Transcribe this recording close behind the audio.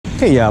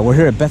Okay, we're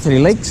here at Bethany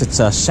Lakes. It's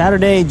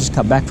Saturday. Just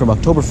got back from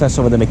Oktoberfest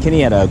over the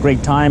McKinney. Had a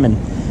great time, and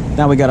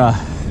now we got a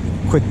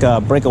quick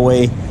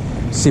breakaway.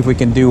 See if we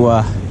can do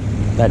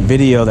that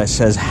video that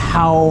says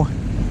how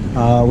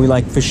we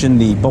like fishing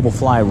the bubble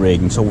fly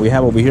rig. And so what we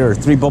have over here are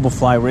 3 bubble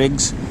fly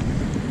rigs.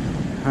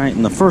 All right,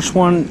 and the first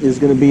one is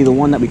going to be the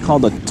one that we call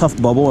the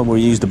tough bubble, and we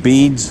use the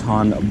beads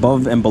on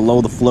above and below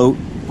the float.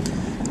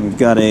 We've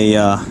got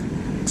a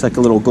it's like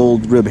a little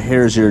gold rib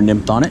hare's ear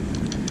nymph on it.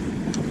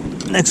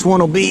 Next one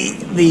will be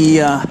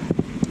the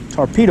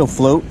torpedo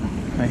float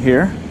right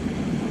here,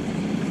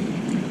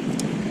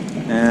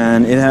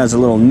 and it has a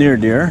little near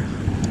deer.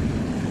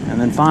 And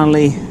then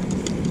finally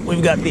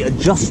we've got the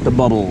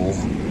adjust-a-bubble,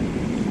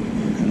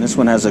 and this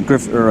one has a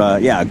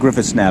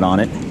Griffith's net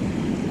on it.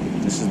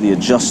 This is the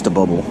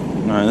adjust-a-bubble.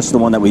 This is the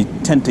one that we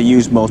tend to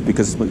use most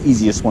because it's the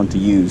easiest one to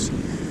use.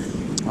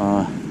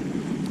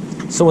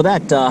 So with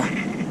that,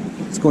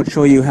 let's go and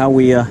show you how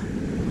we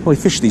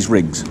fish these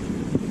rigs.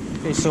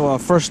 Okay, so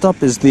first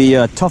up is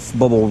the tough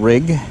bubble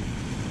rig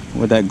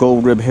with that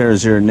gold rib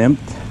hare's ear nymph.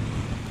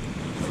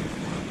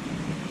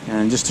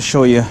 And just to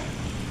show you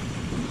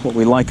what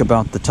we like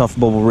about the tough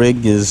bubble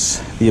rig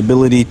is the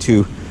ability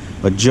to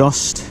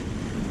adjust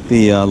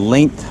the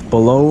length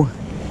below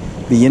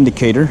the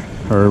indicator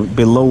or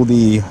below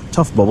the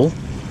tough bubble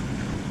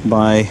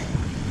by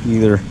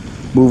either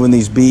moving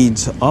these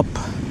beads up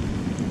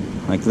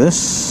like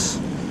this.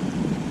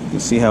 You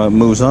see how it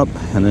moves up,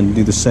 and then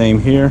do the same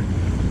here.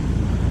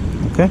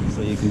 Okay,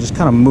 so you can just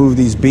kind of move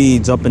these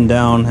beads up and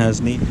down as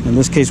needed. In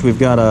this case, we've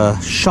got a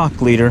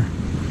shock leader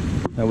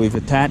that we've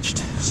attached,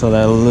 so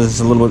that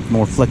there's a little bit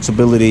more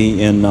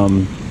flexibility in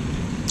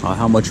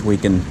how much we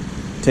can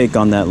take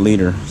on that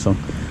leader. So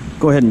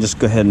go ahead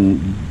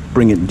and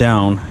bring it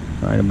down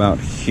right about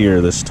here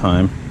this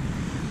time.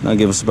 That'll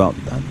give us about,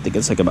 I think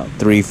it's like about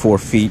 3-4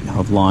 feet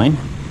of line,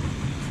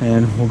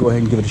 and we'll go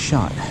ahead and give it a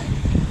shot.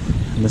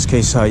 In this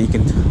case, you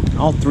can,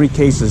 all 3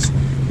 cases,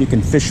 you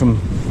can fish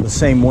them the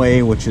same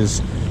way, which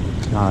is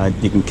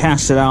you can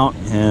cast it out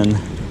and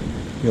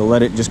you'll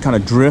let it just kind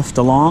of drift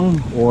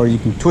along, or you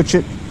can twitch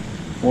it,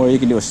 or you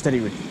can do a steady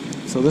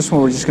retrieve. So this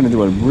one we're just going to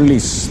do a really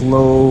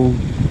slow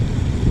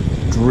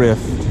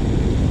drift,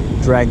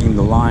 dragging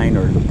the line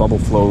or the bubble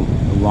float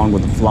along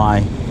with the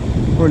fly,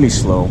 really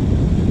slow.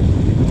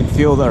 We can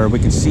feel that, or we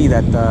can see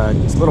that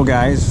it's little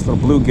guys,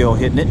 little bluegill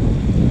hitting it,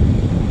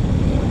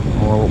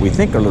 or what we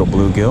think are little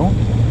bluegill,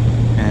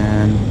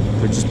 and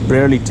they're just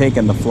barely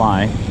taking the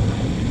fly.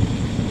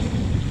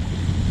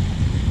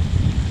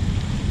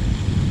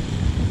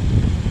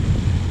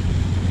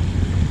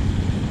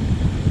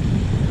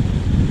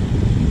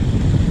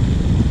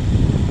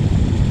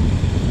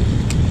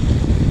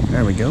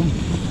 There we go.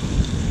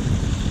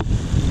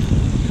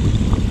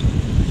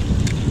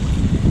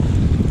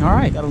 All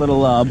right, got a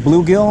little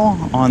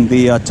bluegill on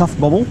the tough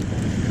bubble.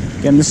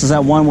 Again, this is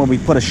that one where we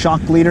put a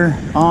shock leader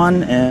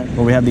on, and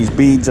where we have these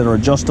beads that are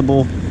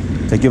adjustable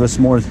to give us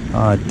more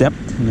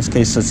depth. In this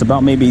case, it's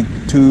about maybe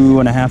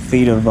 2.5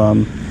 feet of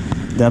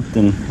depth,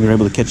 and we were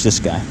able to catch this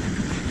guy.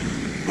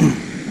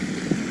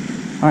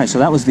 All right, so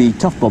that was the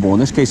tough bubble. In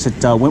this case,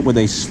 it went with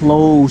a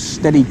slow,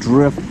 steady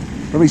drift,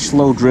 very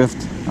slow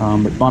drift,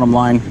 but bottom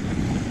line,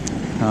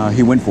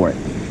 he went for it.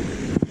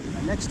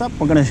 Next up,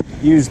 we're going to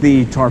use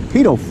the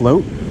torpedo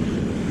float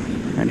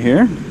right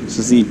here. This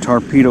is the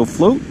torpedo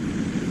float,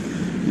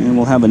 and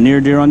we'll have a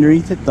near deer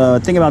underneath it. The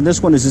thing about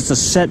this one is it's a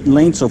set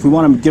length, so if we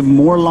want to give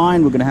more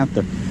line, we're going to have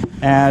to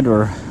add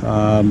or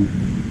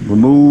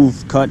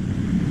remove, cut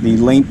the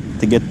length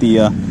to get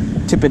the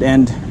tippet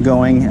end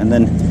going, and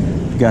then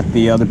we've got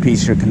the other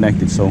piece here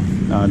connected. So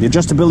the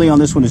adjustability on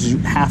this one is you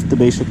have to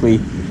basically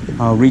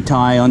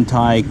retie,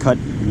 untie, cut,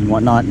 and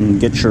whatnot, and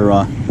get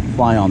your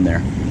fly on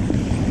there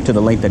to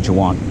the length that you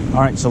want. All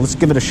right, so let's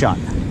give it a shot.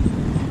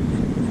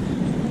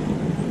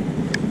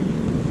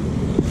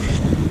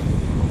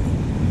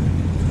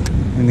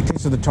 In the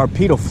case of the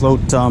torpedo float,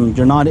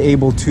 you're not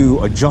able to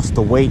adjust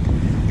the weight.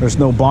 There's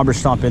no bobber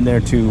stop in there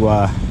to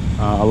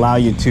allow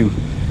you to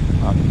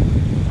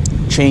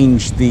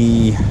change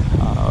the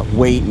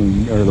weight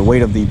or the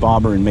weight of the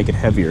bobber and make it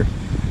heavier.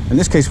 In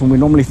this case, when we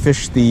normally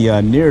fish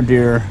the near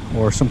deer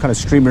or some kind of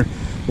streamer,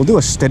 we'll do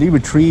a steady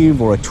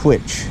retrieve or a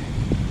twitch.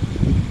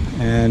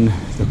 And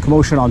the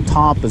commotion on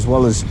top, as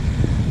well as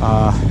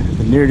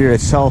the near deer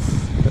itself,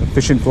 the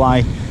fish and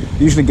fly,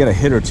 usually get a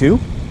hit or two.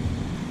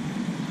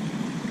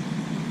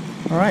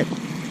 All right,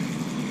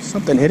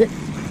 something hit it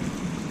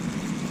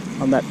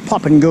on that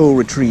pop and go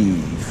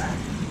retrieve.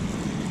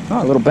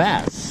 Oh, a little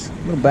bass,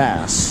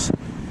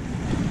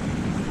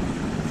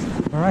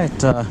 All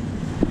right,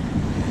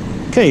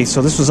 okay,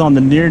 so this was on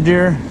the near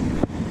deer.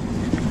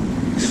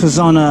 This was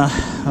on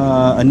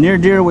a near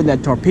deer with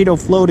that torpedo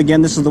float.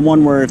 Again, this is the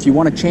one where if you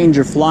want to change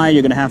your fly,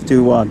 you're going to have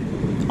to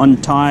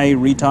untie,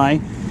 retie.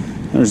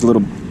 There's a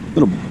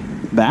little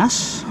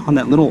bass on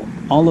that little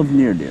olive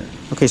near deer.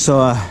 Okay,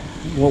 so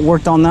what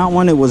worked on that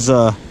one, it was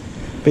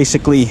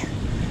basically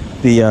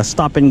the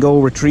stop and go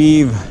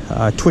retrieve,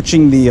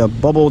 twitching the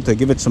bubble to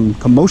give it some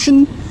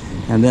commotion,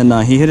 And then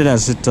he hit it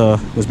as it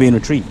was being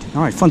retrieved.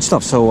 All right, fun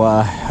stuff. So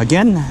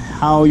again,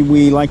 how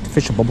we like to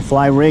fish a bubble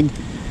fly rig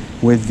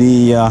with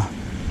the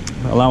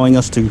allowing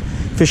us to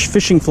fish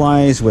fishing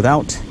flies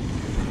without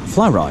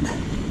fly rod.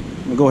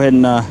 We'll go ahead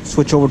and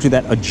switch over to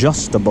that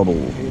adjust-a-bubble.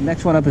 Okay,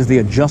 next one up is the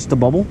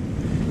adjust-a-bubble.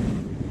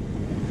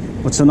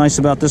 What's so nice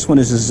about this one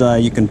is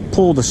you can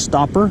pull the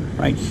stopper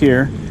right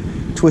here,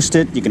 twist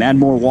it. You can add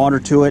more water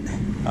to it,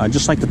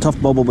 just like the tough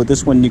bubble. But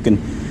this one you can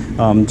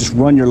just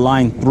run your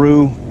line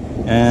through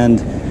and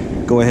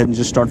go ahead and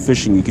just start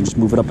fishing. You can just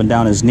move it up and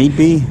down as need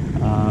be.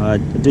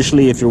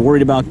 Additionally, if you're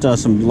worried about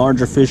some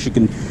larger fish, you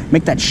can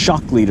make that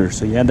shock leader.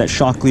 So you add that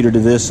shock leader to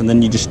this, and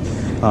then you just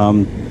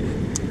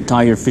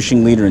tie your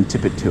fishing leader and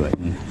tip it to it.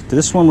 And to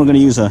this one, we're going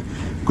to use a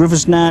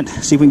Griffith's net,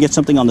 see if we can get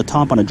something on the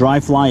top on a dry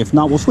fly. If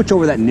not, we'll switch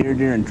over that near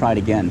deer and try it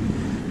again.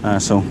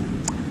 So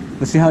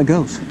let's see how it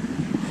goes.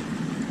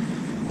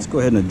 Let's go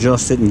ahead and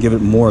adjust it and give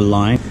it more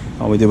line.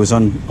 All we did was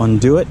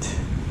undo it,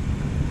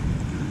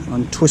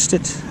 untwist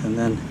it, and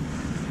then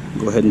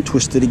go ahead and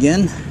twist it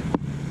again.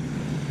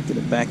 Get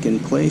it back in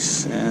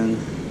place, and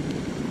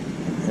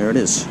there it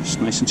is. It's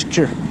nice and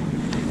secure.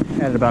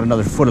 Added about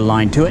another foot of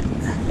line to it.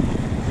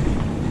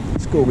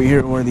 Let's go over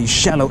here where the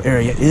shallow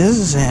area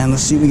is, and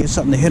let's see if we get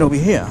something to hit over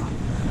here.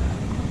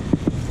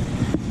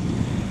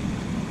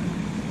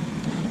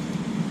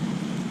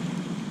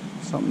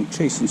 Something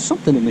chasing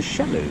something in the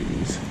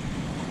shallows.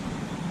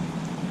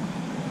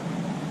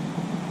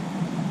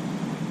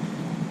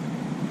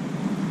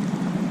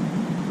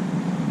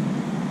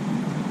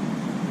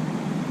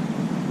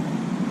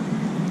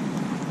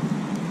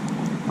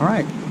 All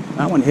right,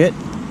 that one hit.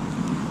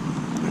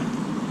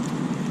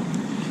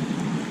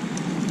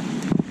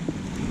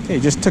 Okay,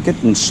 just took it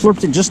and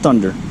slurped it just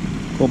under.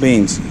 Cool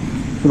beans.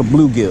 Little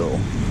bluegill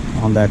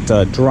on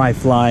that dry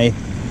fly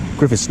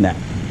Griffith's net.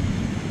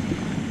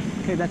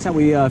 Okay, that's how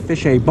we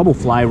fish a bubble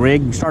fly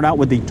rig. We start out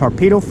with the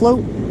torpedo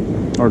float,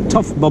 or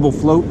tough bubble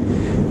float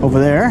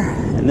over there.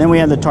 And then we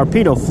have the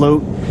torpedo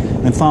float,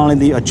 and finally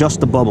the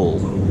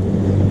adjust-a-bubble.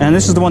 And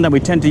this is the one that we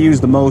tend to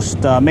use the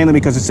most, mainly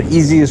because it's the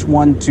easiest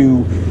one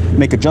to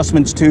make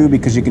adjustments to,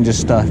 because you can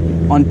just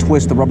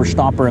untwist the rubber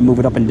stopper and move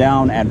it up and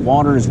down, add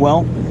water as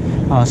well.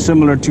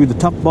 Similar to the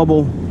tough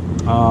bubble,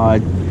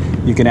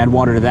 you can add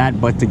water to that,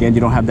 but again,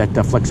 you don't have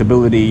that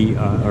flexibility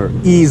or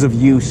ease of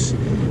use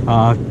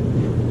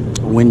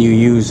when you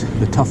use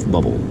the tough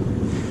bubble.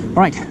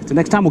 All right, till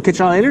next time, we'll catch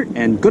y'all later,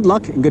 and good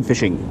luck and good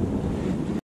fishing.